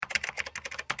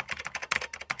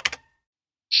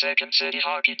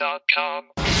SecondCityHockey.com.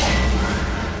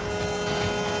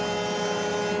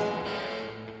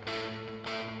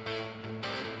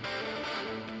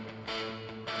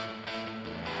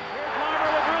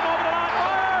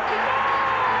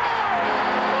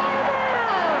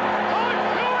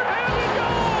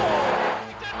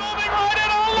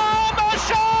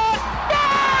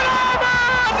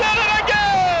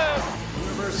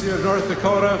 University of North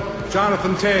Dakota,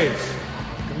 Jonathan Toews.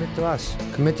 Commit to us.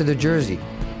 Commit to the jersey.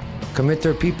 Commit to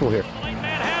our people here.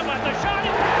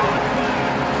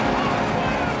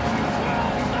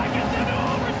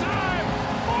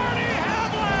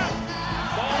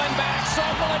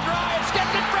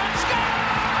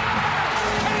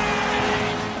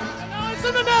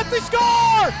 They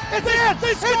score! It's it!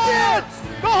 They score!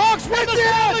 The Hawks win the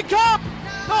Stanley Cup!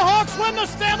 The Hawks win the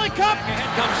Stanley Cup!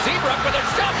 Ahead comes Seabrook with a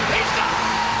shot. He's got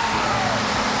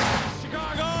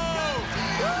Chicago!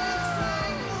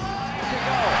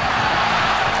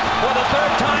 For the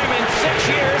third time in 6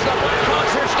 years, the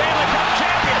Blackhawks are Stanley Cup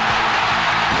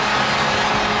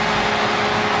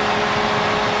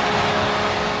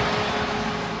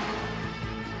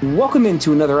champions. Welcome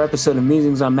into another episode of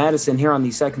Musings on Madison here on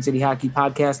the Second City Hockey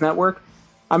Podcast Network.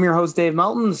 I'm your host, Dave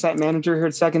Melton, the site manager here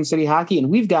at Second City Hockey, and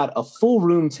we've got a full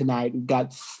room tonight. We've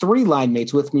got 3 line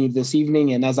mates with me this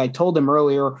evening, and as I told them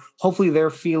earlier, hopefully they're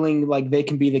feeling like they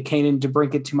can be the Kanan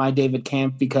DeBrincat to my David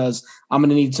Camp, because I'm going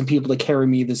to need some people to carry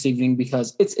me this evening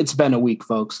because it's been a week,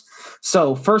 folks.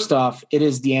 So first off, it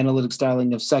is the analytics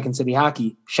darling of Second City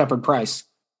Hockey, Shepard Price.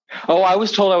 Oh, I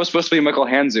was told I was supposed to be Michael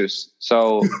Handzus,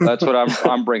 so that's what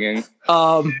I'm bringing.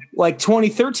 Like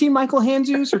 2013 Michael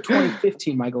Handzus or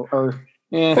 2015 Michael? Or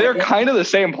they're kind of the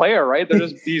same player, right? They're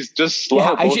just slow.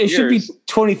 Yeah, it should be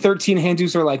 2013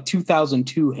 Handzus or like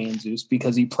 2002 Handzus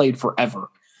because he played forever.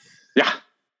 Yeah.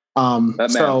 All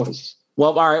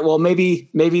right. Well, maybe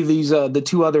these the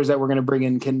 2 others that we're going to bring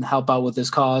in can help out with this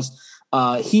cause.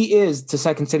 He is to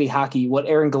Second City Hockey what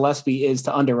Aaron Gillespie is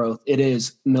to Under Oath. It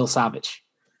is Mil Savage.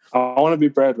 I want to be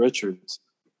Brad Richards.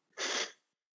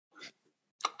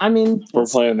 I mean, we're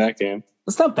playing that game.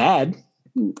 It's not bad.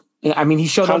 I mean, he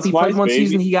showed up. He played one baby.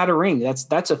 season. He got a ring.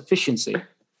 That's efficiency.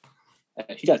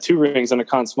 He got 2 rings under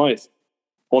Conn Smythe.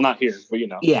 Well, not here, but you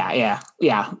know. Yeah.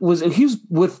 He was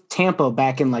with Tampa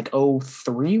back in like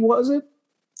 03, was it?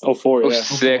 04, yeah.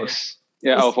 06.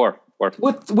 Yeah, 04.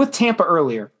 With Tampa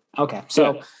earlier. Okay.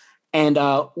 So, yeah. And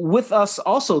with us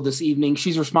also this evening,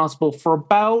 she's responsible for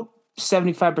about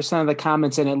 75% of the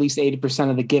comments and at least 80%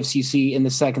 of the gifts you see in the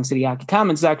Second City Hockey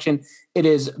comment section. It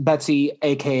is Betsy,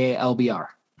 aka LBR.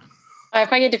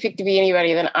 If I get to pick to be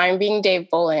anybody, then I'm being Dave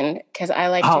Bolin because I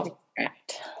like to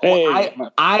distract. Hey,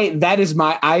 well,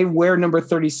 I wear number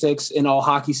 36 in all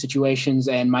hockey situations,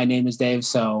 and my name is Dave,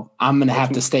 so I'm gonna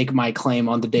have to stake my claim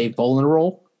on the Dave Bolin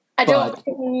role. I don't.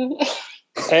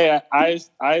 Hey, I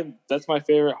that's my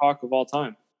favorite Hawk of all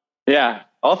time. Yeah,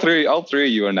 all three of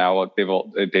you are now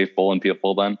Dave Bolin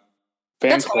people then.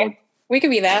 That's fine. We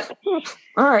could be that.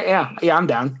 All right, yeah, I'm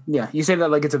down. Yeah, you say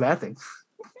that like it's a bad thing.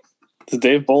 The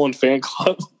Dave Bolin fan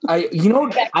club.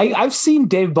 I've seen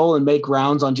Dave Bolin make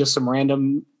rounds on just some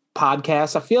random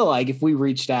podcasts. I feel like if we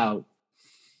reached out,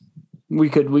 we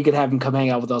could have him come hang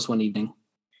out with us one evening.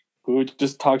 We would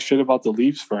just talk shit about the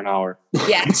Leafs for an hour.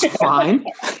 Yeah, it's fine.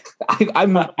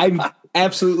 I'm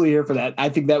absolutely here for that. I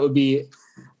think that would be.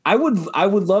 I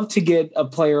would love to get a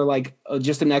player like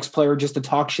just an ex-player just to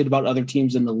talk shit about other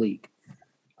teams in the league.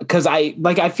 Because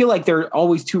I feel like they're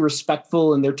always too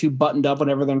respectful and they're too buttoned up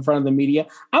whenever they're in front of the media.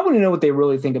 I want to know what they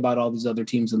really think about all these other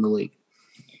teams in the league.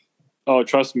 Oh,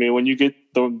 trust me, when you get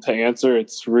them to answer,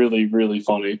 it's really, really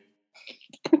funny.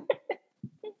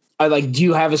 Do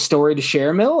you have a story to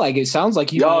share, Mill? Like, it sounds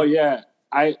like you. Oh, yeah.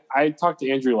 I talked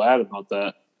to Andrew Ladd about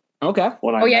that. Okay.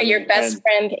 Your best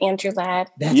friend, Andrew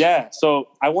Ladd. Yeah. So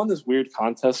I won this weird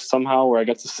contest somehow where I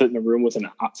got to sit in a room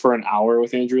for an hour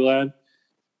with Andrew Ladd.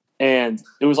 And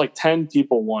it was like 10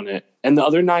 people won it. And the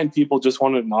other 9 people just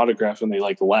wanted an autograph and they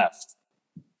left.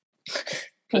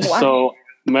 Wow. So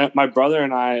my brother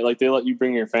and I, they let you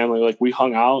bring your family. We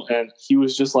hung out and he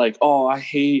was just like, oh, I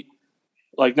hate,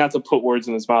 not to put words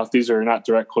in his mouth. These are not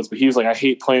direct quotes, but he was like, I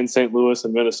hate playing St. Louis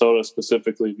and Minnesota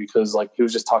specifically because he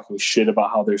was just talking shit about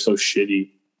how they're so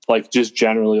shitty. Just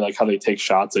generally how they take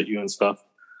shots at you and stuff.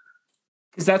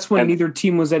 Because that's when neither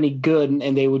team was any good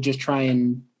and they would just try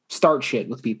and start shit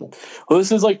with people. Well,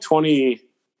 this is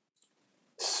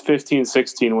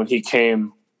 2015-16 when he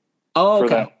came for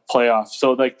that playoff.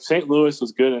 So St. Louis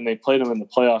was good and they played him in the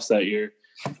playoffs that year.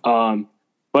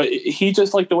 But he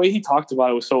just the way he talked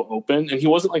about it was so open and he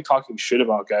wasn't talking shit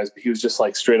about guys, but he was just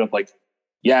straight up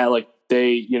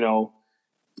they,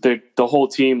 the whole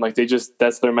team, like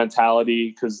that's their mentality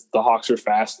because the Hawks are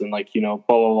fast and like, blah,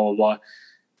 blah, blah, blah.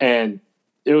 And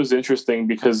it was interesting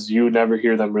because you would never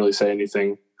hear them really say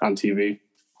anything on TV.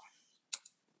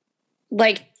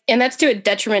 Like, and that's to a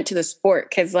detriment to the sport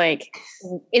because, like,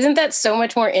 isn't that so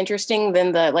much more interesting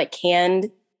than the like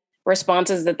canned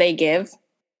responses that they give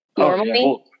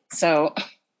normally? Oh,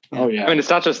 I mean, it's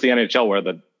not just the NHL where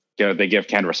they give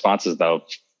canned responses though.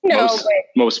 No,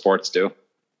 most sports do.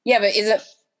 Yeah, but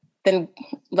then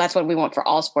that's what we want for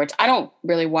all sports. I don't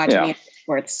really watch any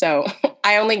sports, so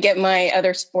I only get my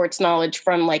other sports knowledge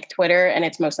from like Twitter, and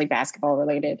it's mostly basketball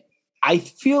related. I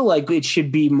feel like it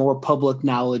should be more public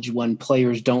knowledge when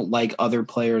players don't like other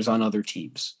players on other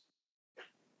teams.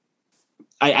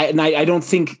 I don't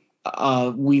think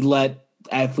we let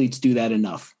athletes do that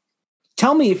enough.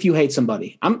 Tell me if you hate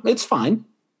somebody. It's fine.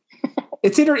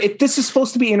 This is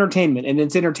supposed to be entertainment, and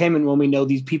it's entertainment when we know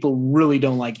these people really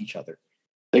don't like each other.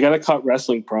 They got to cut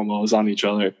wrestling promos on each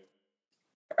other.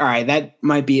 All right, that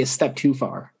might be a step too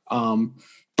far.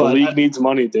 The league needs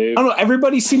money, Dave. I don't know.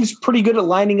 Everybody seems pretty good at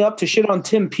lining up to shit on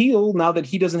Tim Peel now that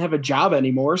he doesn't have a job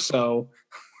anymore. So,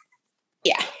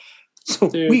 yeah.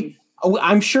 So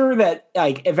I'm sure that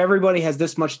like if everybody has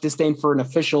this much disdain for an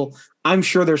official, I'm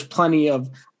sure there's plenty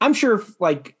of. I'm sure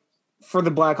like for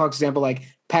the Blackhawks example, like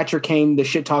Patrick Kane, the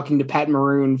shit talking to Pat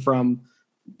Maroon from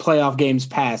playoff games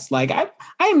past. Like I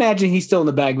imagine he's still in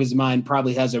the back of his mind.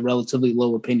 Probably has a relatively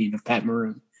low opinion of Pat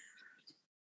Maroon.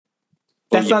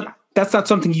 That's not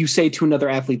something you say to another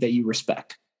athlete that you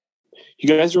respect. You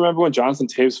guys remember when Jonathan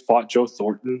Toews fought Joe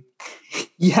Thornton?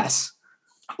 Yes.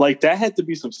 Like that had to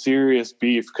be some serious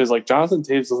beef because like Jonathan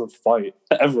Toews doesn't fight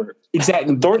ever. Exactly.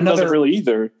 And Thornton doesn't really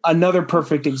either. Another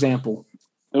perfect example.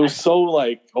 It was so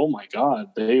like, oh my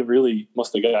God, they really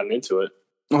must have gotten into it.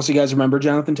 Also, you guys remember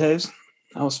Jonathan Toews?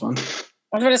 That was fun.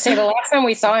 I was going to say the last time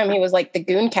we saw him, he was like the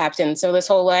goon captain. So this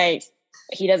whole like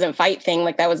he doesn't fight thing,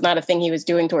 like that was not a thing he was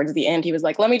doing towards the end. He was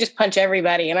like, let me just punch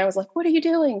everybody. And I was like, what are you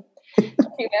doing? Don't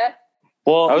do that.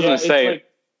 Well, I was going to say,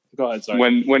 go ahead.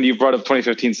 Sorry. When you brought up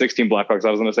 2015-16 Blackhawks,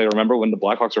 I was going to say, remember when the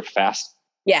Blackhawks were fast?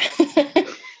 Yeah.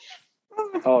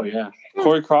 Oh yeah,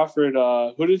 Corey Crawford.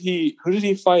 Who did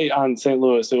he fight on St.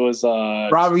 Louis? It was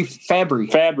Robbie Fabry.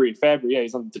 Fabry. Yeah,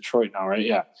 he's on Detroit now, right?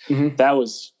 Yeah, That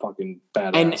was fucking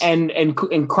badass.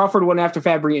 And Crawford went after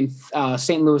Fabry, and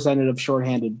St. Louis ended up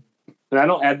shorthanded. And I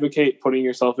don't advocate putting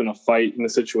yourself in a fight in a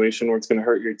situation where it's going to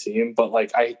hurt your team, but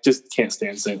like I just can't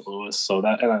stand St. Louis. So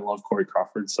that, and I love Corey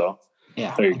Crawford. So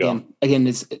yeah, there you go. Again,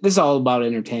 this is all about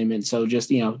entertainment. So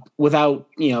just without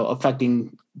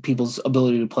affecting people's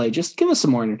ability to play, just give us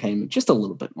some more entertainment, just a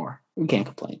little bit more. We can't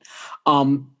complain.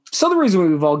 So the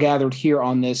reason we've all gathered here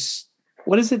on this,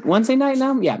 what is it, Wednesday night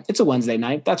now? Yeah, it's a Wednesday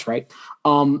night. That's right.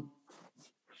 The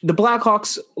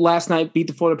Blackhawks last night beat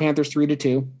the Florida Panthers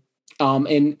 3-2.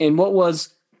 In what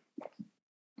was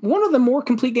one of the more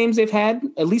complete games they've had,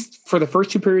 at least for the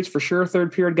first two periods, for sure.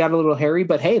 Third period got a little hairy,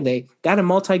 but hey, they got a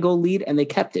multi-goal lead and they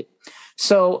kept it.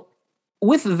 So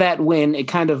with that win, it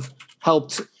kind of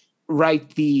helped right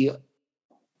the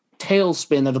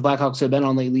tailspin that the Blackhawks have been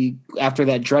on lately after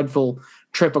that dreadful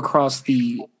trip across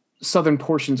the southern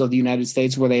portions of the United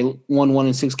States where they won 1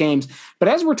 in 6 games. But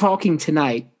as we're talking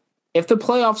tonight, if the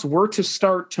playoffs were to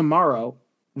start tomorrow,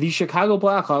 the Chicago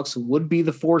Blackhawks would be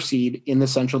the 4 seed in the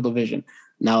Central Division.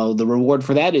 Now, the reward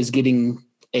for that is getting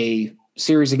a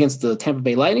series against the Tampa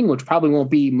Bay Lightning, which probably won't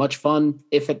be much fun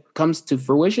if it comes to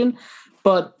fruition.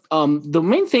 But the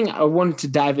main thing I wanted to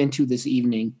dive into this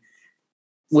evening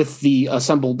with the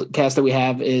assembled cast that we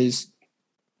have is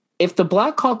if the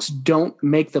Blackhawks don't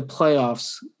make the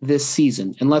playoffs this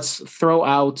season, and let's throw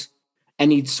out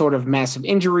any sort of massive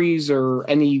injuries or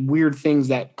any weird things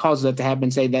that cause that to happen,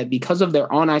 say that because of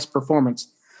their on-ice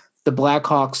performance, the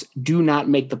Blackhawks do not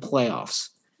make the playoffs.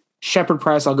 Shepard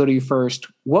Price, I'll go to you first.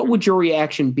 What would your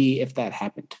reaction be if that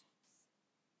happened?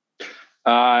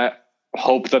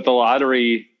 Hope that the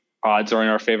lottery odds are in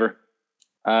our favor.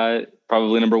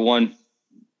 Probably number one.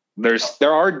 It's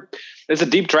a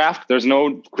deep draft. There's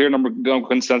no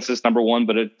consensus number one,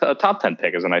 but a top 10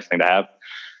 pick is a nice thing to have.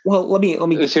 Well, let me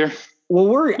this here. Well,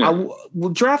 we'll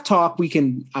draft talk.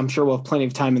 I'm sure we'll have plenty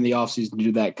of time in the offseason to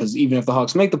do that because even if the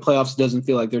Hawks make the playoffs, it doesn't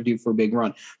feel like they're due for a big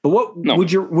run. But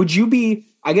would you be,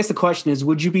 I guess the question is,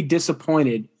 would you be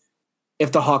disappointed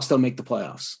if the Hawks don't make the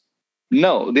playoffs?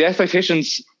 No, the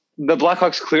expectations, the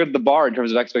Blackhawks cleared the bar in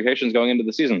terms of expectations going into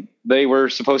the season. They were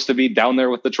supposed to be down there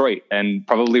with Detroit and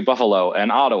probably Buffalo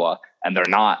and Ottawa, and they're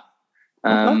not.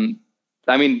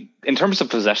 I mean, in terms of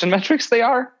possession metrics,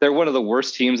 they're one of the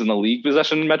worst teams in the league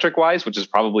possession metric wise, which is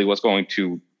probably what's going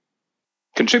to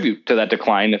contribute to that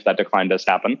decline if that decline does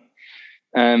happen.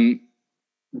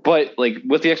 But like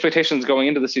with the expectations going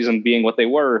into the season being what they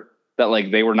were, that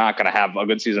like they were not going to have a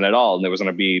good season at all, and there was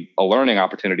going to be a learning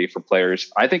opportunity for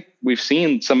players. I think we've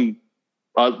seen some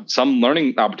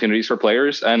learning opportunities for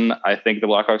players, and I think the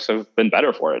Blackhawks have been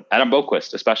better for it. Adam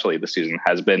Boqvist, especially this season,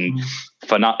 has been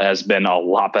a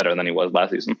lot better than he was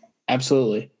last season.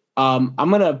 Absolutely. I'm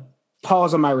going to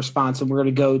pause on my response, and we're going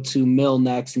to go to Mill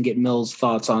next and get Mill's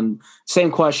thoughts on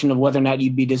same question of whether or not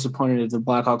you'd be disappointed if the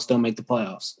Blackhawks don't make the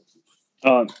playoffs.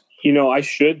 I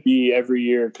should be every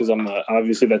year because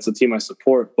obviously that's the team I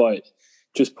support, but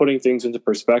just putting things into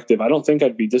perspective, I don't think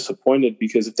I'd be disappointed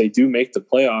because if they do make the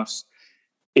playoffs,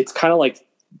 it's kind of like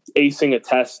acing a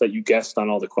test that you guessed on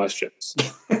all the questions.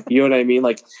 You know what I mean?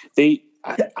 Like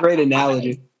great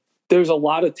analogy. There's a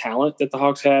lot of talent that the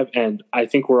Hawks have, and I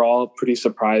think we're all pretty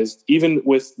surprised. Even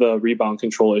with the rebound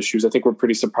control issues, I think we're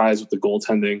pretty surprised with the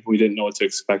goaltending. We didn't know what to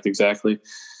expect exactly.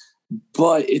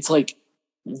 But it's like,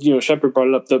 Shepard brought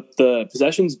it up, the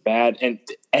possession's bad, and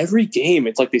every game,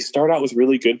 it's like they start out with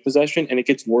really good possession, and it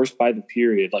gets worse by the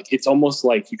period. Like, it's almost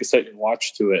like you could set your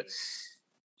watch to it.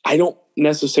 I don't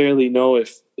necessarily know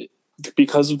if,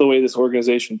 because of the way this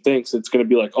organization thinks, it's going to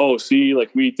be like, oh, see,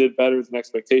 like we did better than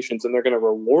expectations, and they're going to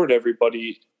reward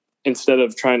everybody instead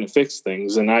of trying to fix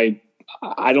things. And I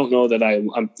don't know that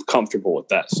I'm comfortable with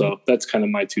that. So that's kind of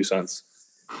my 2 cents.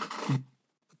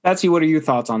 Betsy, what are your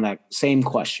thoughts on that same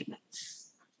question?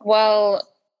 Well,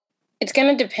 it's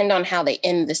going to depend on how they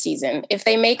end the season. If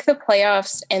they make the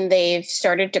playoffs and they've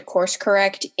started to course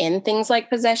correct in things like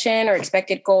possession or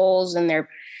expected goals, and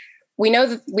we know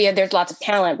that there's lots of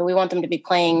talent, but we want them to be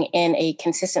playing in a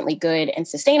consistently good and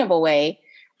sustainable way.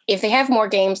 If they have more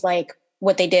games like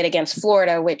what they did against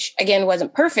Florida, which again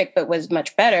wasn't perfect, but was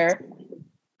much better,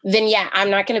 then yeah,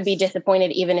 I'm not going to be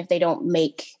disappointed even if they don't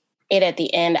make it at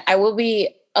the end. I will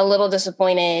be a little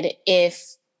disappointed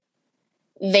if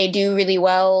they do really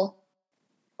well,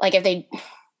 like if they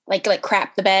like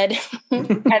crap the bed, as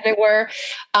it were.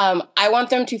 I want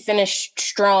them to finish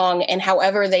strong, and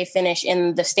however they finish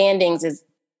in the standings is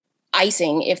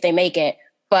icing if they make it.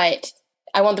 But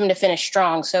I want them to finish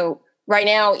strong. So right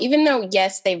now, even though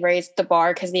yes, they've raised the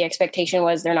bar because the expectation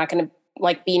was they're not going to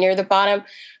like be near the bottom,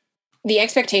 the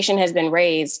expectation has been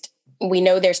raised. We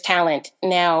know there's talent.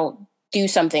 Now do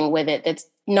something with it. That's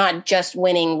not just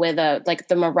winning with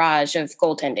the mirage of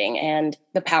goaltending and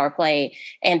the power play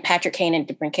and Patrick Kane and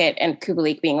DeBrincat and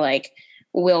Kubalik being like,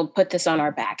 we'll put this on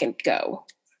our back and go.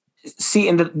 See,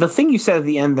 and the thing you said at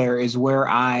the end there is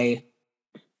why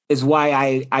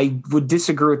I would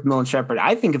disagree with Mill and Shepard.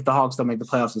 I think if the Hawks don't make the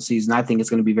playoffs this season, I think it's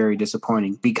going to be very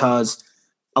disappointing because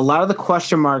a lot of the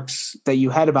question marks that you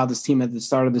had about this team at the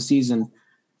start of the season,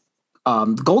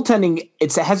 goaltending,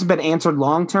 it hasn't been answered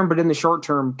long-term, but in the short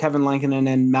term, Kevin Lankinen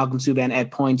and Malcolm Subban at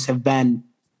points have been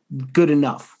good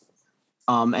enough.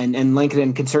 And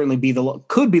Lankinen can certainly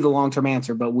could be the long-term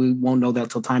answer, but we won't know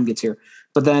that till time gets here.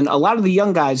 But then a lot of the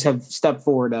young guys have stepped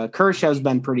forward. Kurashev's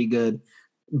been pretty good.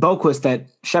 Boqvist, that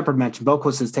Shepard mentioned,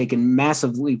 Boqvist has taken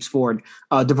massive leaps forward.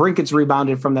 DeBrincat's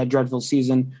rebounded from that dreadful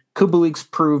season. Kubalik's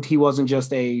proved he wasn't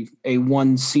just a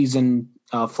one-season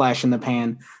flash in the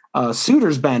pan.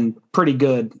 Suter's been pretty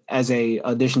good as a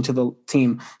addition to the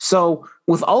team. So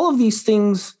with all of these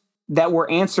things that were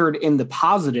answered in the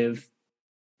positive,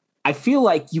 I feel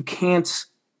like you can't,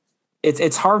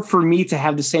 it's hard for me to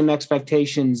have the same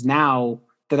expectations now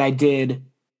that I did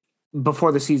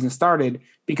before the season started,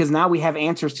 because now we have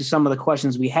answers to some of the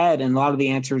questions we had. And a lot of the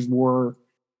answers were,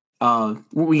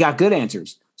 we got good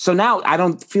answers. So now I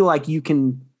don't feel like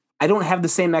I don't have the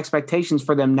same expectations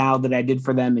for them now that I did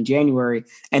for them in January.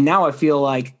 And now I feel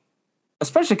like,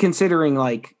 especially considering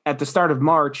like at the start of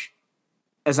March,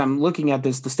 as I'm looking at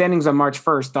this, the standings on March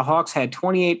 1st, the Hawks had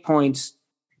 28 points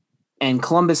and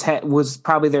Columbus was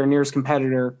probably their nearest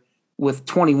competitor with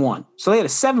 21. So they had a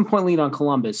 7-point lead on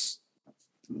Columbus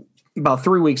about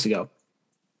 3 weeks ago.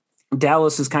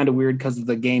 Dallas is kind of weird because of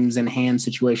the games in hand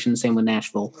situation, same with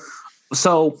Nashville.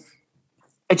 So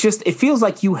it feels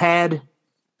like you had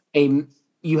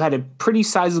a pretty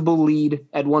sizable lead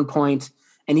at one point,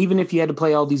 and even if you had to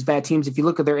play all these bad teams, if you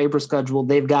look at their April schedule,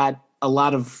 they've got a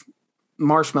lot of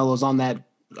marshmallows on that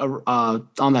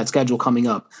schedule coming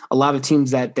up. A lot of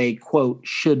teams that they quote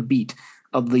should beat,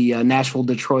 of the Nashville,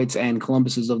 Detroits, and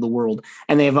Columbuses of the world,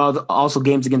 and they have also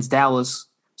games against Dallas,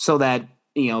 so that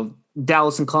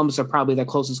Dallas and Columbus are probably their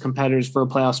closest competitors for a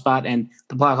playoff spot, and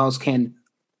the Blackhawks can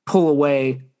pull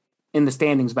away in the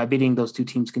standings by beating those two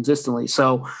teams consistently.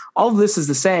 So all of this is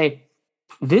to say,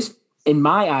 this, in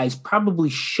my eyes, probably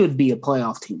should be a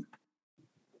playoff team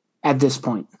at this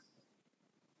point.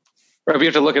 Or if you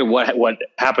have to look at what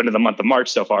happened in the month of March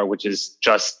so far, which is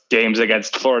just games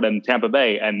against Florida and Tampa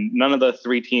Bay, and none of the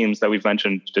three teams that we've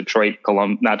mentioned,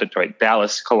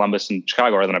 Dallas, Columbus, and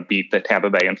Chicago, are going to beat the Tampa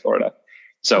Bay and Florida.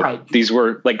 So These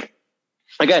were like,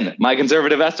 again, my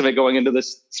conservative estimate going into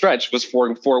this stretch was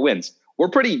four wins. We're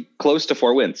pretty close to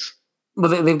 4 wins.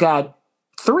 Well, they've got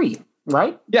 3,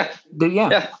 right?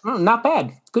 Yeah. Not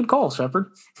bad. Good call,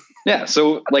 Shepard. Yeah.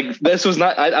 So like this was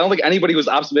not, I don't think anybody was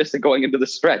optimistic going into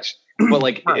this stretch, but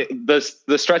like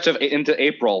the stretch into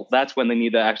April, that's when they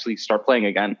need to actually start playing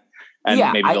again and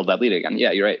maybe build that lead again.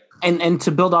 Yeah, you're right. And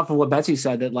to build off of what Betsy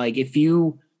said, that like if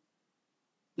you,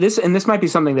 this might be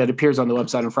something that appears on the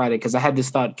website on Friday, because I had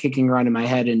this thought kicking around in my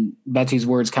head, and Betsy's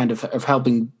words kind of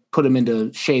helping put them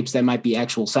into shapes that might be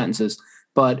actual sentences.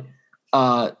 But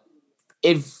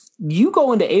if you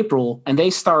go into April and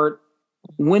they start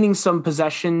winning some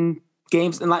possession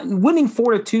games and like winning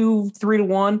 4-2,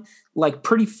 3-1, like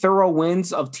pretty thorough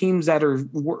wins of teams that are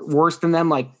worse than them,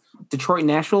 like Detroit and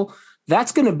Nashville,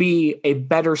 that's going to be a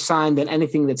better sign than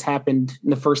anything that's happened in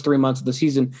the first 3 months of the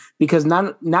season, because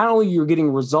not only you're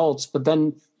getting results, but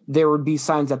then there would be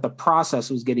signs that the process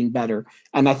was getting better.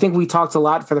 And I think we talked a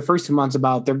lot for the first 2 months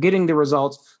about they're getting the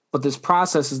results, but this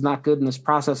process is not good and this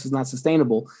process is not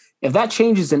sustainable. If that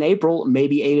changes in April,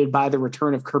 maybe aided by the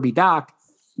return of Kirby Dach,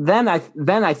 then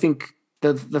I think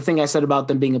the thing I said about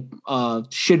them being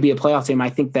should be a playoff team, I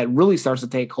think that really starts to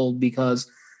take hold,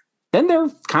 because then they're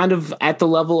kind of at the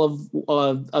level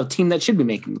of a team that should be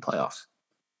making the playoffs.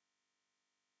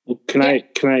 Can I?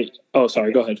 Oh,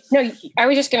 sorry. Go ahead. No, I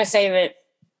was just going to say that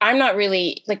I'm not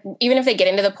really like, even if they get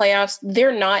into the playoffs,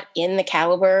 they're not in the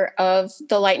caliber of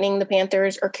the Lightning, the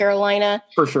Panthers, or Carolina.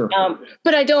 For sure.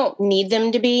 But I don't need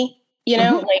them to be,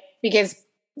 like, because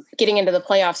getting into the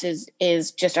playoffs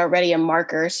is just already a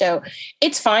marker. So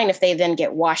it's fine if they then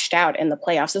get washed out in the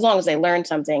playoffs, as long as they learn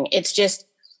something. It's just,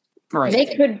 they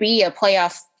could be a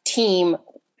playoff team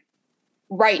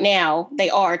right now. They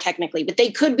are technically, but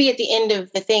they could be at the end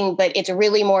of the thing, but it's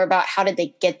really more about how did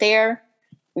they get there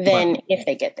than if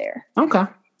they get there. Okay.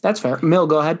 That's fair. Mill,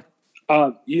 go ahead.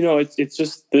 It's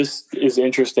just, this is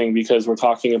interesting because we're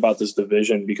talking about this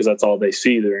division because that's all they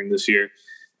see during this year.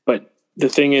 But the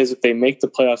thing is, if they make the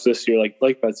playoffs this year,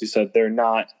 like Betsy said, they're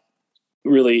not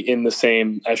really in the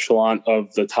same echelon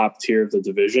of the top tier of the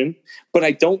division. But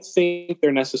I don't think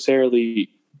they're necessarily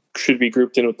should be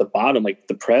grouped in with the bottom. Like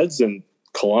the Preds and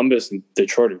Columbus and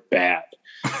Detroit are bad.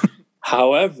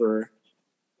 However,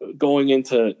 going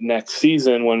into next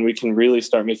season, when we can really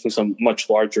start making some much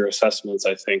larger assessments,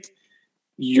 I think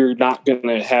you're not going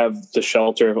to have the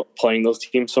shelter of playing those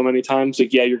teams so many times.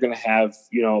 Like, yeah, you're going to have,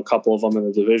 a couple of them in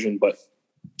the division, but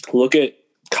look at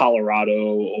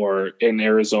Colorado or in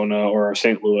Arizona or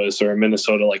St. Louis or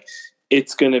Minnesota. Like,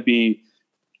 it's going to be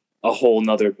a whole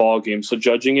nother ball game. So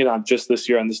judging it on just this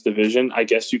year on this division, I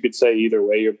guess you could say either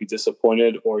way, you'll be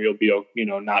disappointed or you'll be,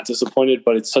 not disappointed,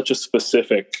 but it's such a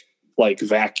specific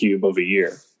vacuum of a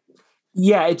year.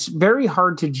 Yeah. It's very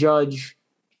hard to judge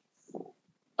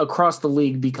across the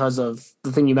league because of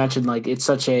the thing you mentioned. Like, it's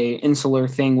such a insular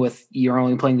thing with you're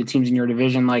only playing the teams in your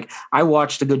division. Like, I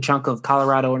watched a good chunk of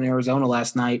Colorado and Arizona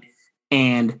last night,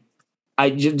 and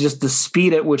I just the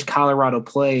speed at which Colorado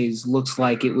plays looks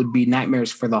like it would be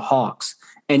nightmares for the Hawks.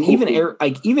 And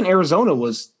even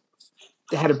Arizona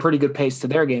had a pretty good pace to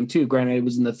their game too. Granted, it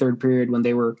was in the third period when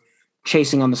they were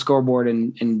chasing on the scoreboard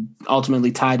and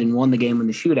ultimately tied and won the game in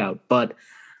the shootout. But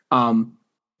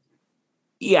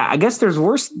yeah, I guess there's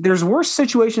worse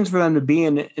situations for them to be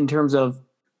in terms of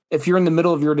if you're in the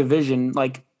middle of your division,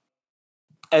 like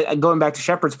going back to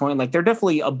Shepard's point, like they're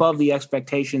definitely above the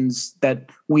expectations that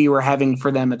we were having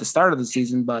for them at the start of the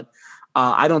season. But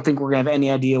I don't think we're going to have any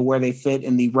idea where they fit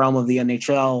in the realm of the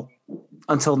NHL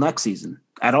until next season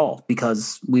at all,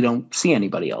 because we don't see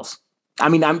anybody else. I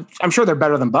mean, I'm sure they're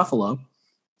better than Buffalo.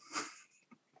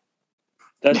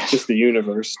 That's just the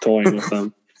universe toying with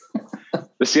them.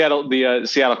 The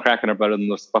Seattle Kraken are better than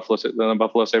the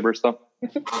Buffalo Sabres, though.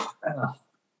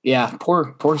 Yeah,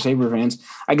 poor Sabre fans.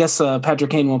 I guess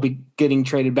Patrick Kane won't be getting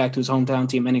traded back to his hometown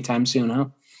team anytime soon, huh?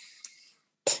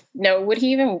 No, would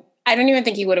he even? I don't even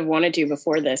think he would have wanted to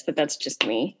before this, but that's just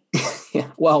me. Yeah,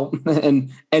 well,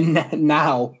 and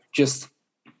now just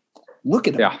look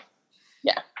at him. Yeah.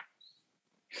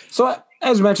 So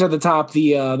as mentioned at the top,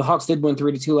 the Hawks did win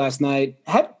 3-2 last night.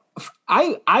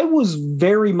 I was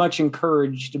very much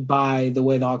encouraged by the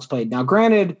way the Hawks played. Now,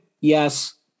 granted,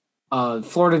 yes,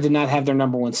 Florida did not have their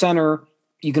number one center.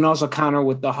 You can also counter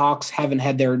with the Hawks haven't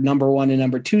had their number one and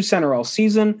number two center all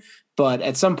season. But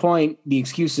at some point, the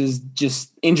excuse is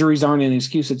just injuries aren't an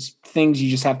excuse. It's things you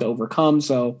just have to overcome.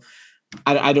 So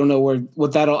I don't know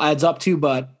what that all adds up to,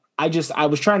 but I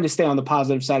was trying to stay on the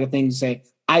positive side of things and say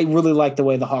I really like the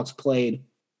way the Hawks played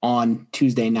on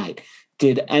Tuesday night.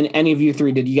 Did any of you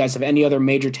three, did you guys have any other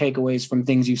major takeaways from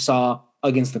things you saw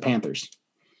against the Panthers?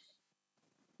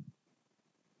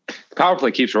 The power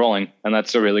play keeps rolling, and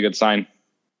that's a really good sign.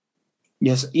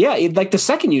 Yes. Yeah. Like the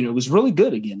second unit was really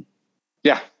good again.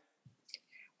 Yeah.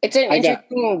 It's an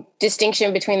interesting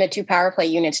distinction between the two power play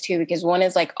units too, because one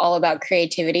is like all about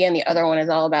creativity and the other one is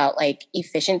all about like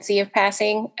efficiency of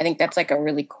passing. I think that's like a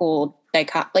really cool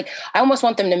dichotomy. Like I almost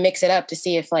want them to mix it up to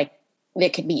see if like they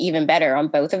could be even better on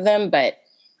both of them, but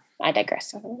I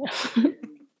digress.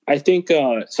 I think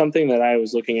something that I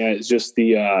was looking at is just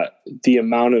the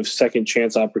amount of second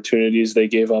chance opportunities they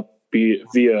gave up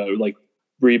via like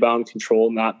rebound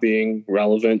control not being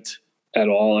relevant at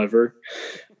all ever.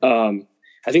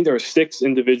 I think there were 6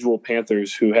 individual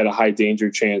Panthers who had a high danger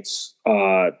chance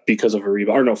because of a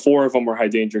rebound. Or no, 4 of them were high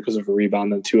danger because of a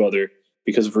rebound, and 2 other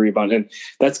because of a rebound. And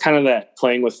that's kind of that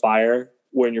playing with fire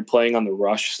when you're playing on the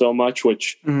rush so much,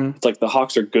 which it's like the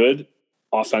Hawks are good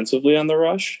offensively on the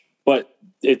rush, but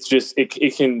it's just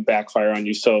it can backfire on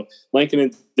you. So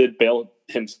Lankinen did bail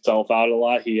himself out a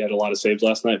lot. He had a lot of saves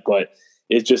last night, but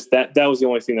it's just that was the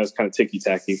only thing that was kind of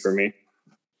ticky-tacky for me.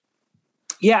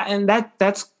 Yeah, and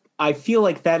that's I feel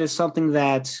like that is something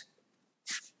that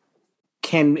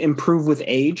can improve with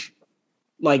age.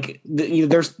 Like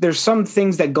there's some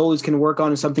things that goalies can work on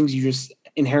and some things you just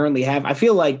inherently have. I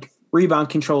feel like rebound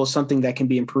control is something that can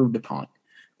be improved upon.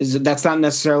 That's not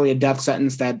necessarily a death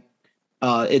sentence that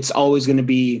it's always going to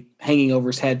be hanging over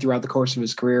his head throughout the course of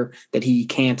his career that he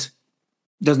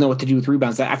doesn't know what to do with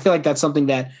rebounds. I feel like that's something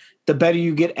that the better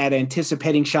you get at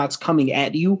anticipating shots coming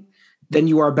at you, then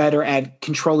you are better at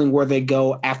controlling where they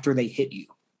go after they hit you.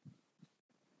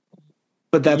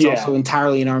 But that's also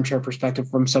entirely an armchair perspective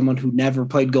from someone who never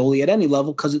played goalie at any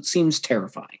level because it seems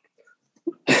terrifying.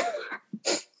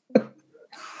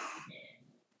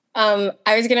 I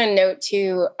was going to note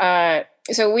too,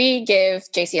 so we give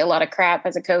JC a lot of crap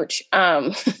as a coach,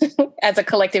 as a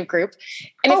collective group,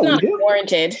 and it's not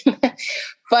warranted.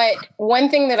 But one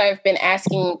thing that I've been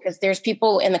asking, because there's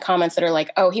people in the comments that are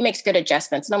like, oh, he makes good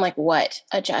adjustments. And I'm like, what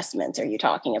adjustments are you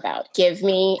talking about? Give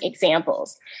me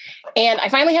examples. And I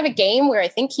finally have a game where I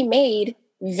think he made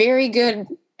very good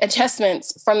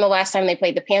adjustments from the last time they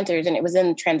played the Panthers, and it was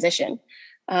in transition.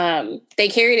 They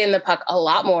carried in the puck a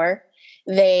lot more.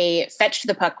 They fetched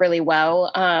the puck really well.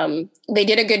 They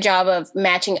did a good job of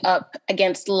matching up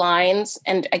against lines.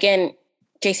 And again,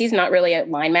 JC's not really a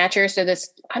line matcher. So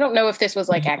I don't know if this was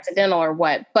like accidental or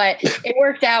what, but it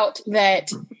worked out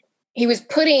that he was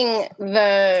putting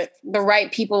the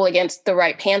right people against the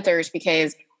right Panthers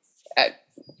because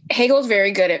Hagel's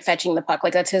very good at fetching the puck.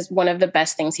 Like that's one of the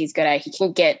best things he's good at. He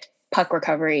can get puck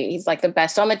recovery. He's like the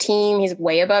best on the team. He's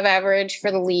way above average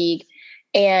for the league.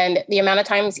 And the amount of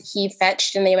times he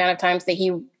fetched and the amount of times that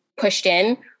he pushed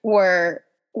in were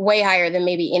way higher than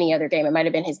maybe any other game. It might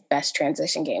have been his best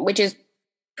transition game, which is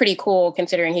pretty cool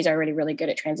considering he's already really good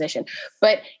at transition.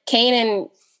 But Kane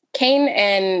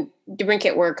and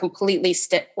DeBrincat were completely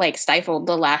stifled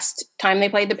the last time they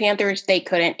played the Panthers. They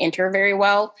couldn't enter very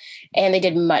well, and they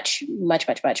did much, much,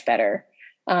 much, much better.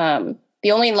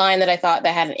 The only line that I thought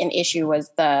that had an issue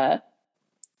was the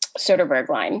Soderberg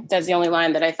line. That's the only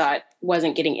line that I thought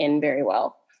wasn't getting in very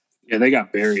well. Yeah, they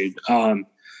got buried.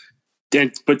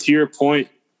 But to your point,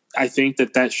 I think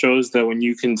that shows that when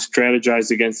you can strategize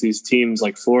against these teams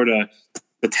like Florida,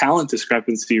 the talent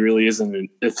discrepancy really isn't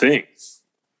a thing.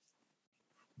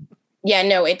 Yeah,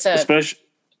 no, it's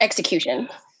execution.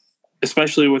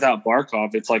 Especially without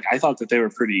Barkov, it's like I thought that they were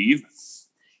pretty even.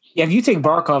 Yeah, if you take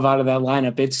Barkov out of that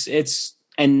lineup, it's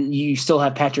and you still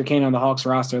have Patrick Kane on the Hawks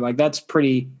roster, like that's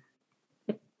pretty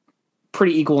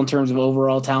equal in terms of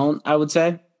overall talent, I would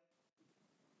say.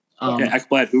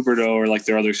 Ekblad, Huberdeau are like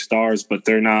their other stars, but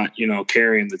they're not,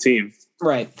 carrying the team.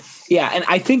 Right. Yeah, and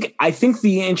I think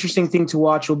the interesting thing to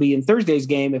watch will be in Thursday's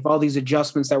game if all these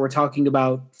adjustments that we're talking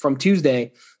about from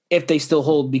Tuesday, if they still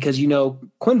hold, because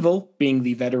Quenneville, being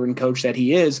the veteran coach that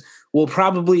he is, will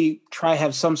probably try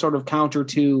have some sort of counter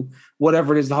to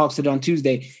whatever it is the Hawks did on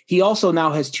Tuesday. He also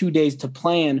now has 2 days to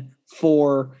plan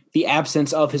for the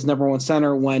absence of his number one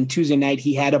center when Tuesday night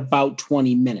he had about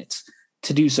 20 minutes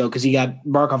to do so because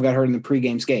Barkov got hurt in the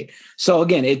pregame skate. So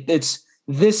again,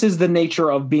 this is the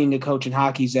nature of being a coach in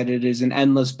hockey, is that it is an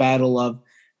endless battle of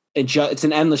it's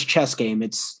an endless chess game.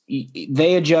 It's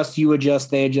they adjust, you adjust,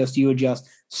 they adjust, you adjust.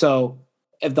 So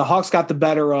if the Hawks got the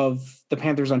better of the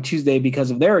Panthers on Tuesday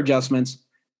because of their adjustments,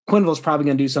 Quenneville's probably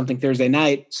going to do something Thursday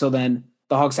night. So then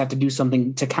the Hawks have to do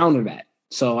something to counter that.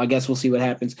 So I guess we'll see what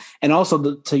happens. And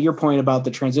also to your point about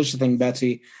the transition thing,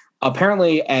 Betsy,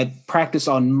 apparently at practice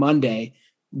on Monday,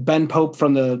 Ben Pope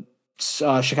from the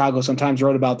Chicago Sun-Times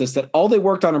wrote about this, that all they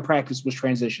worked on in practice was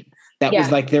transition. That was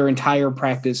like their entire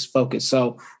practice focus.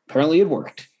 So apparently it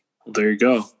worked. Well, there you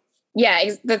go.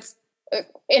 Yeah, that's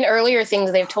in earlier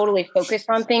things, they've totally focused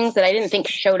on things that I didn't think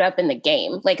showed up in the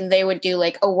game. Like they would do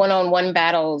like a one-on-one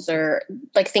battles or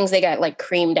like things they got like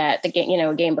creamed at the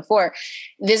game, game before.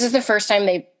 This is the first time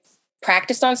they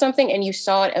practiced on something and you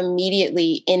saw it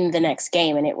immediately in the next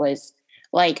game. And it was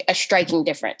like a striking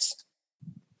difference.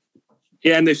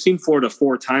 Yeah. And they've seen Florida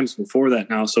 4 times before that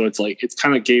now. So it's like, it's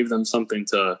kind of gave them something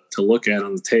to look at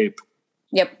on the tape.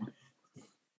 Yep.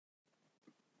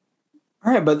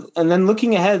 All right, and then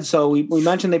looking ahead, so we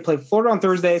mentioned they play Florida on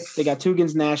Thursday. They got 2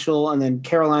 against Nashville, and then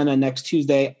Carolina next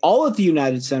Tuesday, all at the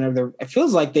United Center. It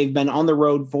feels like they've been on the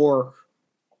road for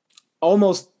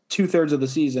almost 2/3 of the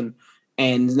season,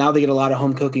 and now they get a lot of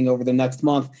home cooking over the next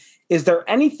month. Is there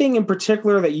anything in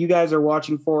particular that you guys are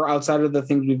watching for outside of the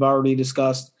things we've already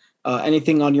discussed?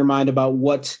 Anything on your mind about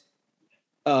what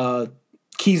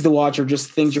keys to watch or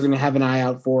just things you're going to have an eye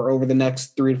out for over the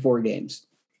next 3 to 4 games?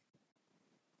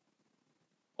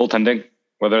 Goaltending,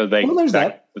 whether they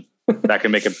that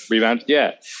can make a rebound.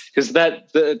 Yeah, because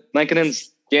the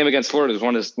Lankinen's game against Florida is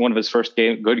one of his first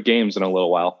good games in a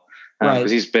little while, because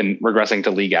he's been regressing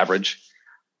to league average.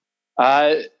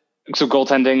 So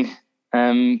goaltending,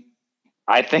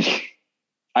 I think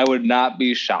I would not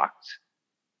be shocked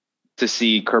to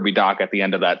see Kirby Dach at the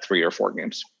end of that 3 or 4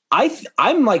 games.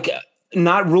 I'm like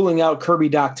not ruling out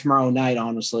Kirby Dach tomorrow night.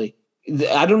 Honestly,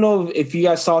 I don't know if you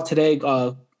guys saw today.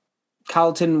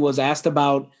 Colleton was asked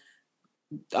about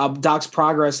Dach's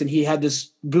progress, and he had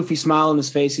this goofy smile on his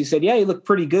face. He said, "Yeah, he looked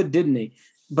pretty good, didn't he?"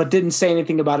 But didn't say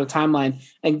anything about a timeline.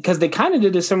 And because they kind of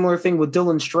did a similar thing with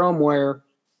Dylan Strome, where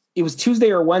it was Tuesday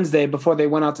or Wednesday before they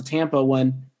went out to Tampa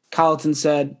when Colleton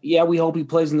said, "Yeah, we hope he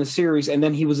plays in the series," and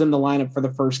then he was in the lineup for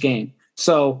the first game.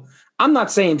 So I'm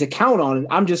not saying to count on it.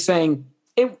 I'm just saying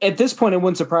at this point, it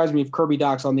wouldn't surprise me if Kirby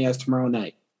Dach's on the ice tomorrow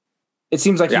night. It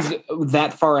seems like he's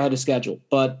that far ahead of schedule,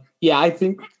 but. Yeah, I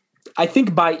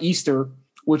think by Easter,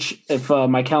 which if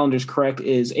my calendar is correct,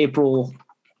 is April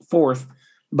 4th,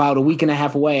 about a week and a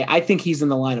half away, I think he's in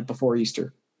the lineup before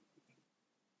Easter.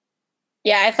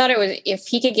 Yeah, I thought it was if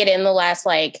he could get in the last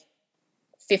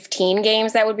 15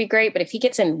 games, that would be great. But if he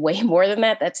gets in way more than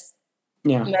that, that's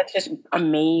just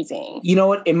amazing. You know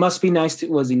what? It must be nice.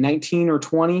 Was he 19 or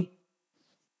 20?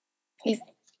 He's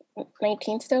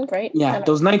 19 still, right? Yeah,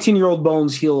 those 19-year-old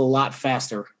bones heal a lot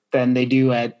faster than they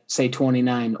do at, say,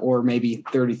 29 or maybe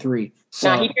 33.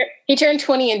 So no, he turned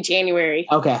 20 in January.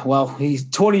 Okay, well, he's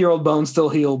 20-year-old bones still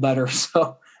heal better.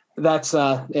 So that's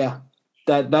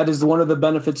that is one of the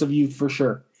benefits of youth for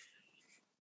sure.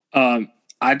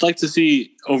 I'd like to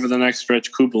see over the next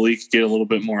stretch Kubalik get a little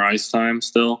bit more ice time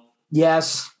still.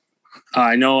 Yes.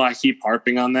 I know I keep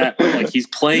harping on that, but he's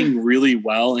playing really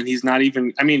well, and he's not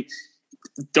even. I mean,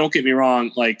 don't get me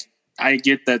wrong. I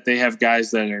get that they have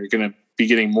guys that are going to be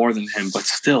getting more than him, but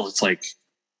still it's a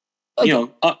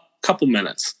couple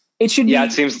minutes. It should be.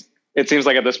 It seems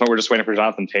like at this point we're just waiting for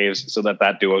Jonathan Toews so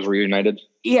that duo is reunited.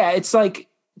 Yeah, it's like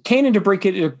Kane and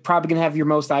DeBrincat are probably going to have your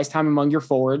most ice time among your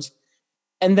forwards.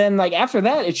 And then after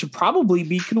that, it should probably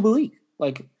be Kubalik.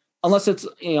 Unless it's,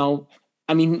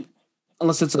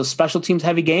 unless it's a special teams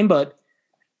heavy game, but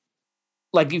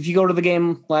if you go to the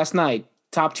game last night,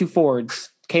 top 2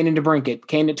 forwards, Kane and DeBrincat,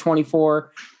 Kane at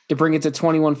 24, DeBrincat's at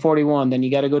 21-41. Then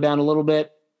you got to go down a little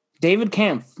bit. David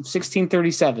Kampf,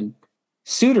 16-37.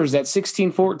 Suter's at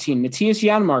 16-14. Matthias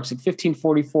Janmark's at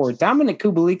 15-44. Dominic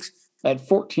Kubalik's at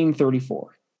 14-34.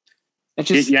 Get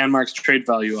Janmark's trade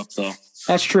value up, though.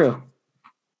 That's true.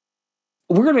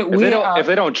 If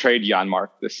they don't trade Janmark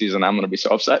this season, I'm gonna be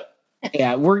so upset.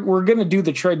 Yeah, we're gonna do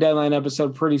the trade deadline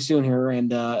episode pretty soon here,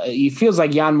 and it feels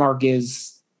like Janmark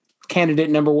is candidate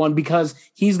number 1 because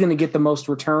he's gonna get the most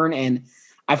return, and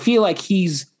I feel like he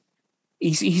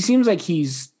seems like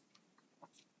he's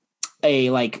a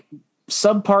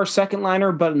subpar second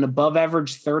liner, but an above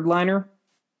average third liner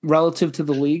relative to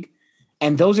the league,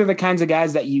 and those are the kinds of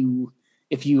guys that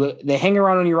if they hang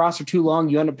around on your roster too long,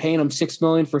 you end up paying them $6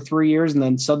 million for 3 years, and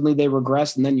then suddenly they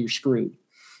regress, and then you're screwed.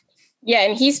 Yeah,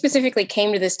 and he specifically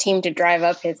came to this team to drive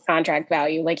up his contract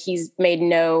value. He's made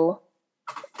no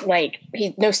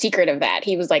secret of that.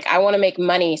 He was like, I want to make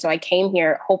money, so I came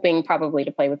here hoping probably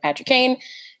to play with Patrick Kane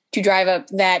to drive up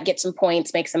that, get some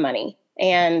points, make some money.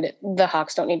 And the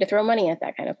Hawks don't need to throw money at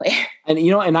that kind of player. And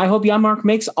and I hope Janmark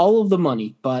makes all of the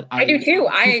money, but I do too.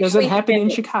 It doesn't happen in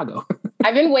Chicago.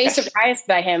 I've been way surprised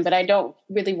by him, but I don't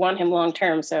really want him long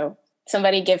term. So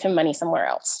somebody give him money somewhere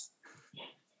else.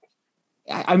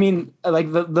 I mean,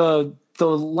 like the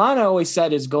line I always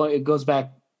said is it goes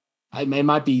back. It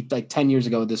might be like 10 years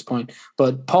ago at this point,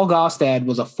 but Paul Gostad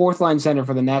was a fourth line center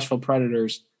for the Nashville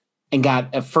Predators and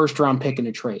got a first round pick in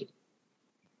a trade.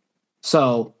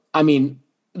 So, I mean,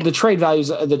 the trade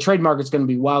market's going to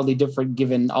be wildly different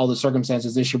given all the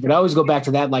circumstances this year. But I always go back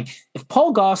to that. Like, if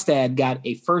Paul Gostad got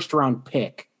a first round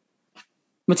pick,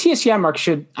 Matthias Janmark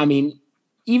should, I mean,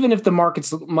 even if the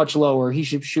market's much lower, he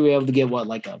should be able to get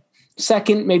like a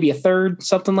second, maybe a third,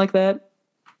 something like that.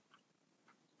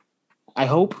 I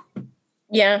hope.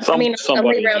 Yeah, I mean,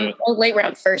 a late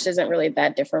round first isn't really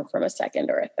that different from a second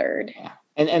or a third. Yeah.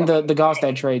 And the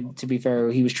Gostad trade, to be fair,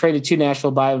 he was traded to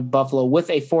Nashville by Buffalo with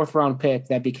a fourth round pick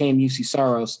that became UC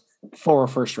Saros for a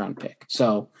first round pick.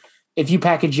 So if you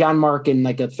package Janmark in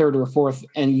like a third or a fourth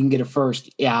and you can get a first,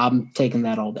 yeah, I'm taking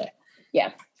that all day.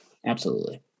 Yeah,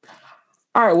 absolutely.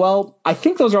 All right, well, I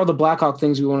think those are all the Blackhawk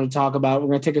things we want to talk about. We're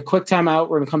going to take a quick timeout.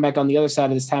 We're going to come back on the other side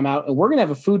of this timeout, and we're going to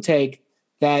have a food take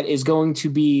that is going to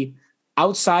be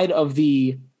outside of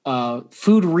the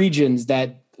food regions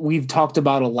that we've talked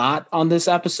about a lot on this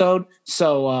episode.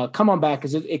 So come on back,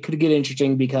 because it could get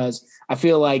interesting, because I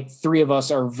feel like three of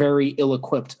us are very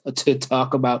ill-equipped to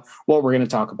talk about what we're going to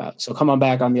talk about. So come on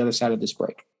back on the other side of this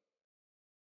break.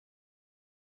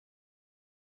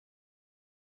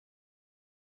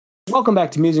 Welcome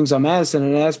back to Musings on Madison,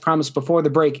 and as promised before the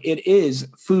break, it is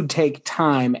food take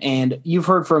time, and you've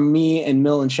heard from me and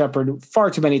Mill and Shepard far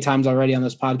too many times already on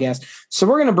this podcast, so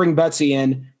we're going to bring Betsy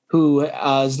in, who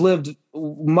has lived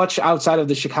much outside of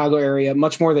the Chicago area,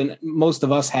 much more than most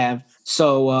of us have.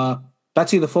 So,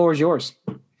 Betsy, the floor is yours.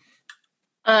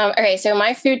 Okay, so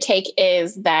my food take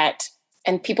is that,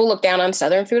 and people look down on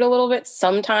Southern food a little bit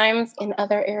sometimes in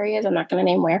other areas, I'm not going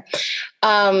to name where.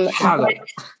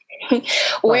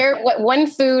 One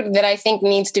food that I think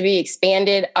needs to be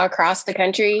expanded across the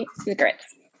country is grits.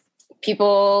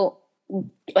 People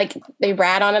they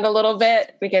rat on it a little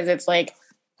bit because it's like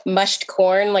mushed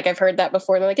corn. Like I've heard that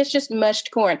before. They're like, it's just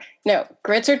mushed corn. No,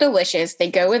 grits are delicious.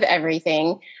 They go with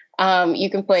everything. You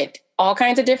can put all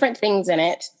kinds of different things in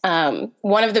it.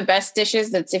 One of the best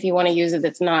dishes that's, if you want to use it,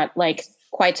 that's not like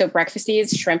quite so breakfasty,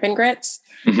 is shrimp and grits.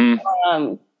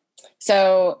 Mm-hmm.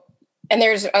 And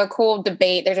there's a cool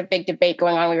debate. There's a big debate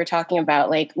going on. We were talking about,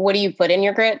 like, what do you put in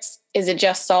your grits? Is it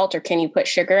just salt, or can you put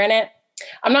sugar in it?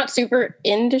 I'm not super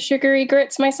into sugary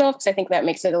grits myself, because I think that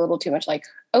makes it a little too much like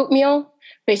oatmeal,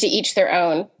 but to each their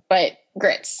own. But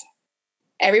grits,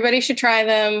 everybody should try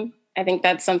them. I think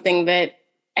that's something that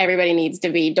everybody needs to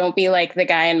be. Don't be like the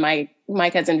guy in my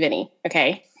cousin Vinny.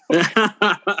 Okay.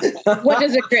 What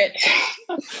is a grit?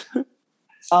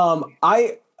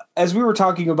 As we were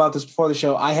talking about this before the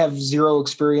show, I have zero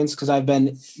experience, because I've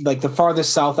been, like, the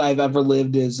farthest south I've ever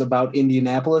lived is about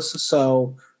Indianapolis.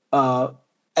 So,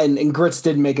 and grits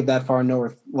didn't make it that far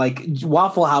north. Like,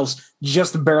 Waffle House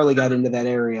just barely got into that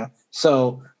area.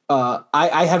 So,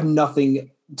 I have nothing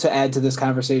to add to this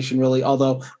conversation, really,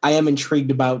 although I am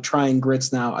intrigued about trying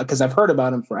grits now, because I've heard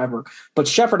about them forever. But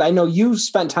Shepard, I know you've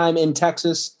spent time in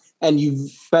Texas and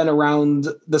you've been around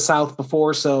the South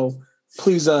before, so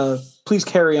please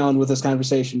carry on with this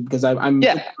conversation, because I'm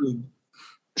intrigued.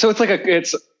 So it's like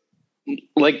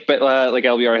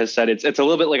LBR has said, it's a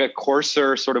little bit like a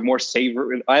coarser, sort of more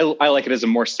savory. I like it as a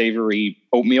more savory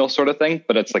oatmeal sort of thing,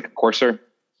 but it's like a coarser,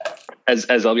 as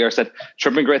LBR said.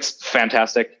 Shrimp and grits,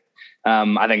 fantastic.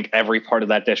 I think every part of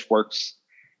that dish works.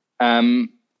 I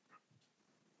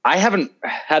haven't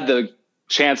had the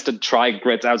chance to try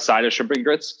grits outside of shrimp and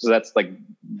grits, because that's like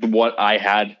what I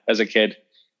had as a kid.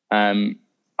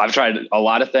 I've tried a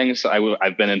lot of things.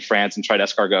 I've been in France and tried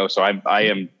escargot, so I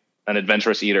am an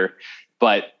adventurous eater.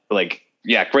 But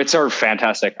grits are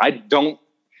fantastic. I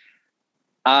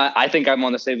think I'm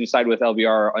on the same side with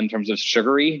LBR in terms of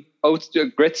sugary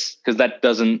grits, because that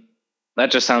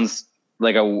just sounds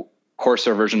like a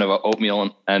coarser version of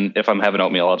oatmeal. And if I'm having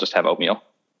oatmeal, I'll just have oatmeal.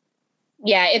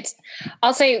 Yeah,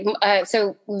 I'll say,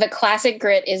 so the classic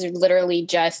grit is literally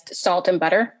just salt and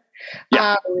butter.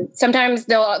 Yeah. Sometimes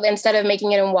instead of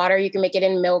making it in water, you can make it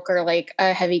in milk or like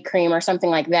a heavy cream or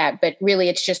something like that. But really,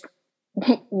 it's just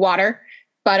water,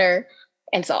 butter,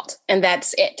 and salt, and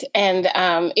that's it. And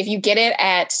if you get it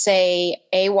at, say,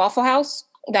 a Waffle House,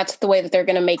 that's the way that they're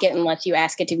going to make it, unless you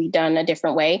ask it to be done a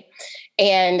different way.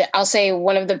 And I'll say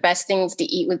one of the best things to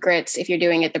eat with grits, if you're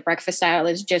doing it the breakfast style,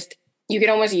 is just, you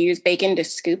can almost use bacon to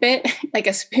scoop it, like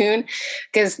a spoon,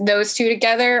 because those two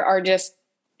together are just,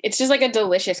 it's just like a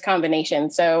delicious combination.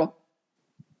 So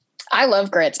I love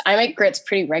grits. I make grits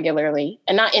pretty regularly,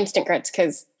 and not instant grits,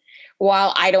 because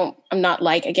while I'm not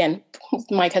like, again,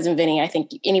 my cousin Vinny, I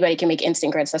think anybody can make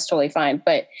instant grits. That's totally fine.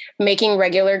 But making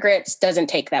regular grits doesn't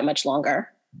take that much longer.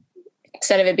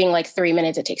 Instead of it being like 3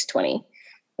 minutes, it takes 20.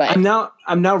 But I'm now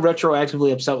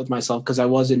retroactively upset with myself because I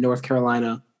was in North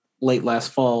Carolina late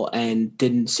last fall and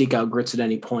didn't seek out grits at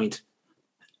any point.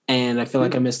 And I feel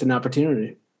like I missed an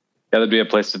opportunity. Yeah, that'd be a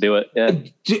place to do it. Yeah.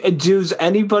 Does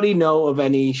anybody know of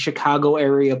any Chicago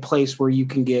area place where you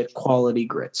can get quality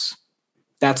grits?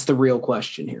 That's the real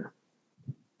question here.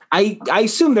 I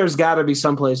assume there's got to be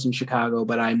someplace in Chicago,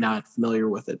 but I'm not familiar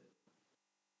with it.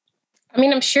 I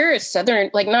mean, I'm sure a Southern,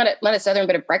 like not a Southern,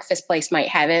 but a breakfast place might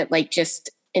have it, like just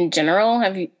in general.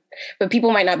 But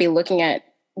people might not be looking at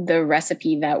the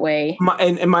recipe that way.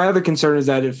 My other concern is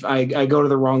that if I go to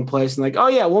the wrong place and like, oh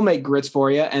yeah, we'll make grits for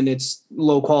you, and it's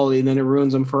low quality, and then it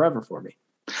ruins them forever for me.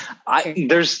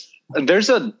 There's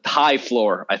a high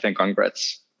floor, I think, on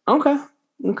grits. Okay.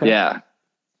 Yeah.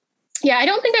 Yeah, I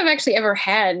don't think I've actually ever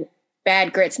had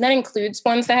bad grits, and that includes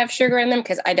ones that have sugar in them,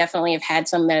 because I definitely have had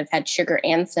some that have had sugar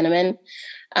and cinnamon,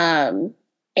 and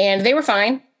they were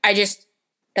fine.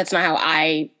 That's not how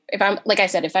if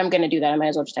I'm going to do that, I might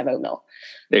as well just have oatmeal.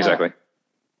 Exactly.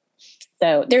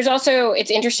 So there's also, it's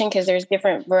interesting because there's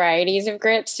different varieties of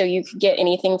grits. So you could get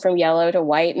anything from yellow to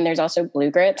white, and there's also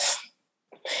blue grits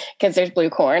because there's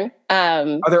blue corn.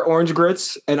 Are there orange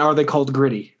grits, and are they called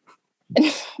gritty?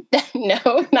 No,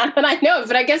 not that I know of,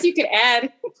 but I guess you could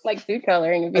add like food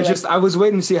coloring. I was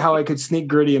waiting to see how I could sneak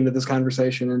gritty into this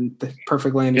conversation, and the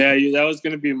perfect landing. Yeah, that was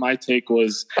going to be my take.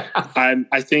 Was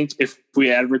I think if we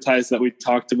advertise that we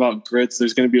talked about grits,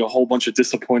 there's going to be a whole bunch of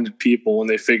disappointed people when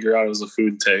they figure out it was a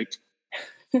food take.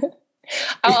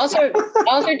 I'll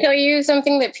also tell you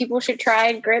something that people should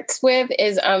try grits with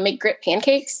is make grit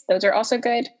pancakes. Those are also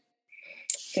good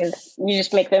because you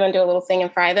just make them into a little thing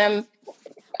and fry them.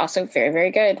 Also very,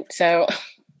 very good. So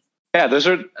yeah, those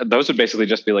would basically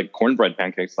just be like cornbread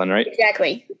pancakes then, right?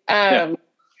 Exactly. But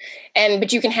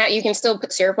you can still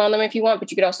put syrup on them if you want, but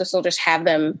you could also still just have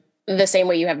them the same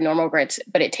way you have normal grits,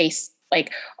 but it tastes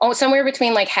like somewhere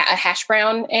between like a hash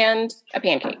brown and a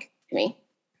pancake to me.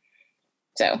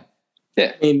 So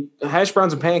yeah, I mean, hash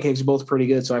browns and pancakes are both pretty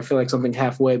good, so I feel like something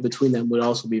halfway between them would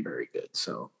also be very good.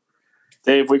 So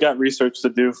Dave, we got research to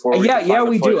do for yeah,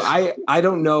 we do. I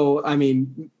don't know. I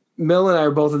mean, Mill and I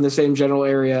are both in the same general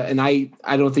area, and I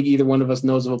don't think either one of us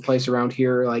knows of a place around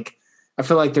here. Like, I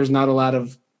feel like there's not a lot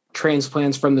of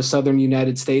transplants from the southern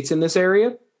United States in this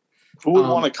area. Who would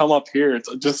want to come up here?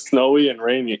 It's just snowy and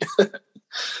rainy.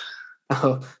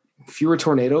 Fewer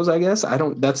tornadoes, I guess.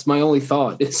 That's my only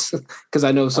thought. Is because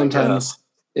I know sometimes.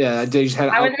 They just had.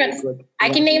 I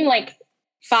can name like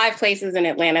 5 places in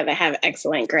Atlanta that have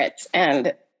excellent grits,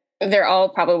 and they're all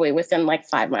probably within like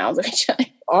 5 miles of each other.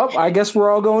 Oh, I guess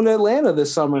we're all going to Atlanta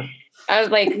this summer. I was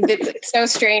like, it's so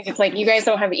strange. It's like you guys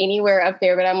don't have anywhere up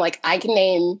there, but I'm like, I can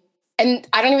name, and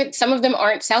I don't even. Some of them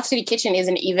aren't. South City Kitchen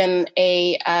isn't even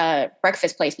a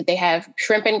breakfast place, but they have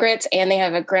shrimp and grits, and they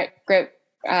have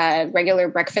a regular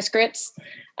breakfast grits,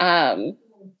 and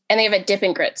they have a dip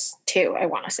and grits too. I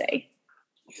want to say,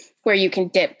 where you can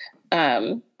dip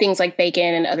things like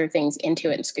bacon and other things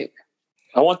into it and scoop.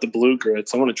 I want the blue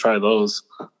grits. I want to try those.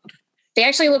 They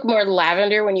actually look more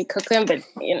lavender when you cook them, but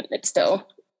it's still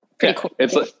pretty cool.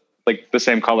 It's like the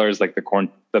same color as like the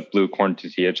blue corn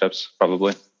tortilla chips,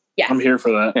 probably. Yeah, I'm here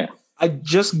for that. Yeah. I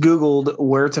just Googled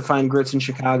where to find grits in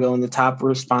Chicago, and the top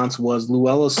response was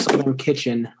Luella's Southern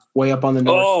Kitchen, way up on the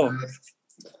north.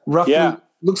 Roughly,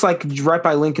 looks like right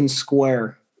by Lincoln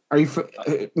Square.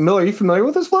 Miller, are you familiar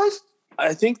with this place?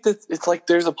 I think that it's like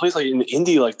there's a place like in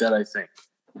Indy like that, I think.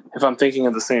 If I'm thinking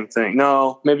of the same thing.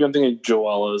 No, maybe I'm thinking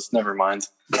Joella's. Never mind.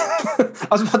 I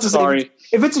was about to say,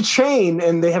 if it's a chain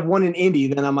and they have one in Indy,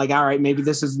 then I'm like, all right, maybe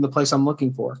this isn't the place I'm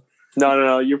looking for. No. I'm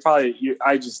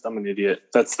an idiot.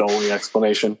 That's the only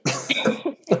explanation.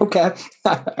 Okay.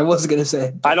 I was going to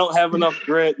say. I don't have enough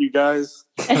grit, you guys.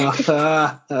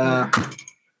 I'm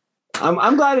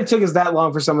glad it took us that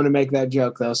long for someone to make that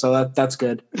joke, though. So that's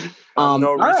good.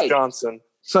 No, Rich Johnson.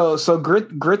 So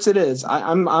grits it is.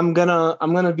 I'm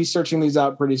gonna be searching these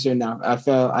out pretty soon now.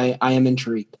 I am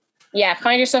intrigued. Yeah,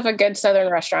 find yourself a good Southern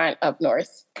restaurant up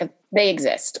north because they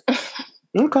exist.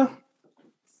 Okay.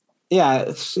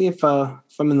 Yeah, see if I'm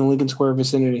in the Lincoln Square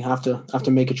vicinity. I have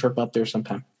to make a trip up there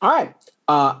sometime. All right.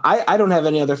 I don't have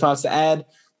any other thoughts to add.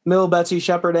 Mill, Betsy,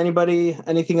 Shepard, anybody,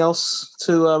 anything else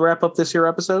to wrap up this here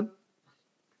episode?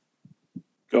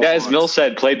 As Mill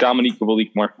said, play Dominique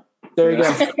Kubalik more. There you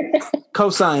go.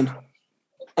 Co-signed.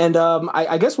 And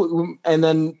I guess, and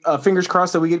then fingers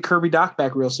crossed that we get Kirby Doc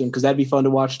back real soon because that'd be fun to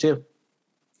watch too.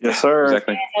 Yes, sir.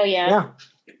 Exactly. Oh yeah.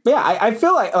 Yeah, I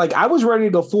feel like I was ready to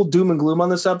go full doom and gloom on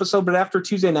this episode, but after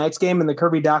Tuesday night's game and the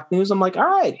Kirby Doc news, I'm like, all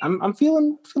right, I'm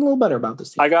feeling a little better about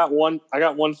this team. I got one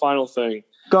final thing.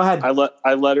 Go ahead.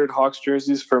 I lettered Hawks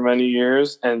jerseys for many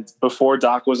years, and before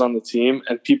Doc was on the team,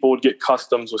 and people would get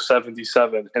customs with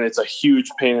 77, and it's a huge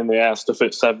pain in the ass to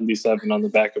fit 77 on the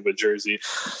back of a jersey.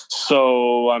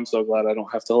 So I'm so glad I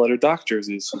don't have to letter Doc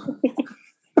jerseys.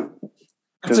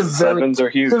 Because sevens are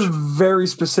huge. It's a very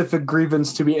specific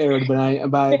grievance to be aired, but I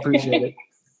appreciate it.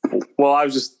 Well, I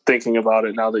was just thinking about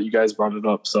it now that you guys brought it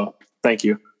up, so thank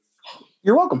you.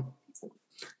 You're welcome.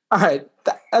 All right,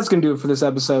 that's going to do it for this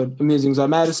episode of Musings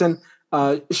on Madison.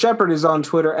 Shepard is on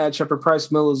Twitter at Shepard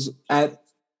Price. Mill is at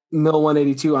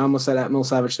Mill182. I almost said at Mill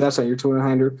Savage. That's not your Twitter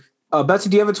handle. Betsy,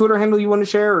 do you have a Twitter handle you want to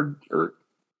share? Or?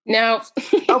 No.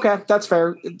 Okay, that's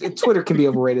fair. Twitter can be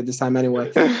overrated this time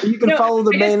anyway. You can follow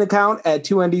the main account at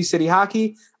 2ND City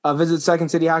Hockey. Visit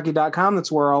secondcityhockey.com.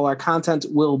 That's where all our content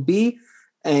will be.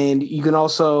 And you can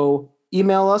also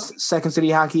email us,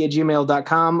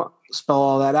 secondcityhockey@gmail.com. Spell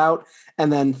all that out.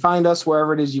 And then find us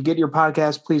wherever it is you get your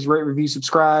podcast. Please rate, review,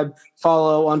 subscribe,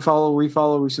 follow, unfollow,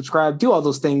 refollow, resubscribe. Do all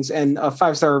those things. And a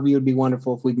 5-star review would be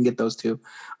wonderful if we can get those too.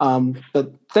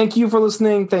 But thank you for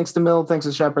listening. Thanks to Mill. Thanks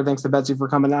to Shepard. Thanks to Betsy for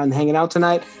coming out and hanging out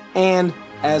tonight. And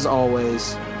as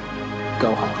always,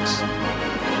 go Hawks.